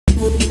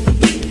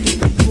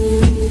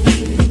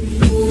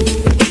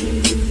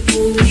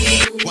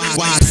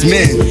wise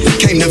men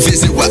came to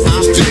visit where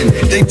I've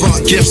been. They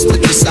brought gifts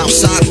with the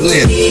Southside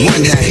blend.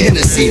 One had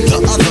Hennessy, the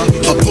other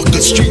a book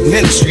of street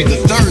ministry. The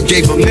third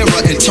gave a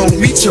mirror and told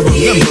me to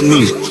remember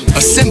me.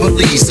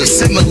 Assemblies,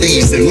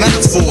 similes, and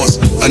metaphors,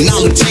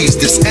 analogies,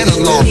 this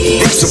analog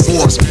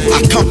reservoirs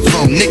I come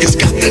from. Niggas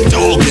got the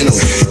dog in them.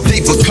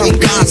 They become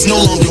gods, no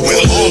longer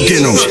with hog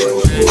in them.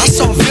 I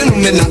saw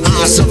venom in the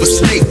eyes of a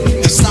snake.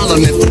 The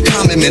Solomon for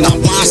common, and I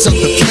wise up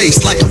the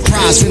place like a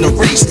prize in a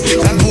race.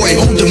 That boy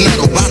hold the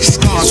medal by the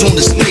scars on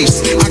his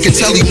face. I can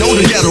tell he know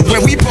the ghetto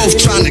where we both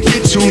trying to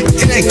get to.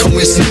 It ain't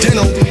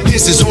coincidental.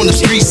 His is on the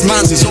streets,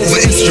 mine is over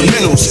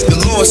instrumentals. The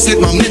Lord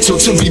sent my mental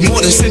to be more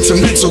than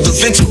sentimental. The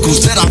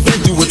ventricles that I've been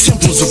through are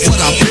temples of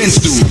what I've been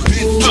through.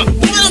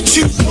 Why don't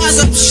you wise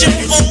up, show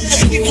all the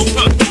people?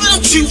 Why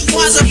don't you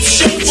wise up,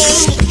 show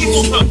all the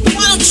people?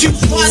 Why don't you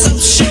wise up,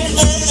 show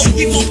all the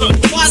people?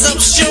 Wise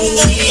up, show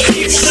all the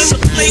people in the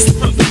place.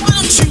 Why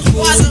don't you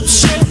wise up,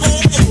 show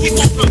all the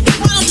people?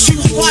 Why don't you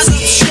wise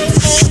up, show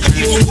all the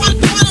people? Why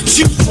don't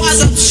you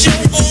wise up, show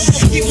all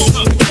the people?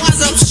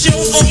 Wise up, show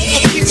all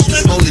the people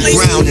in the Holy place.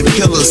 ground and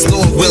pillars,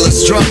 Lord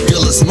Willis, drug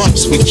dealers,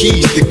 monks with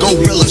keys to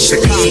gorillas,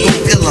 Chicago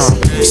illa.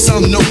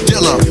 Some no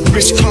dealer,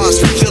 rich cars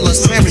for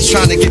fillers. Parents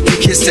trying to get their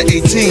kids to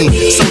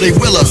 18, so they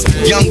will us.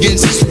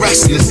 Youngins is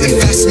restless,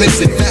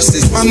 investments,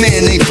 investors. My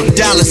man ain't from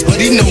Dallas, but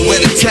he know where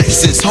the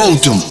Texas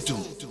hold 'em.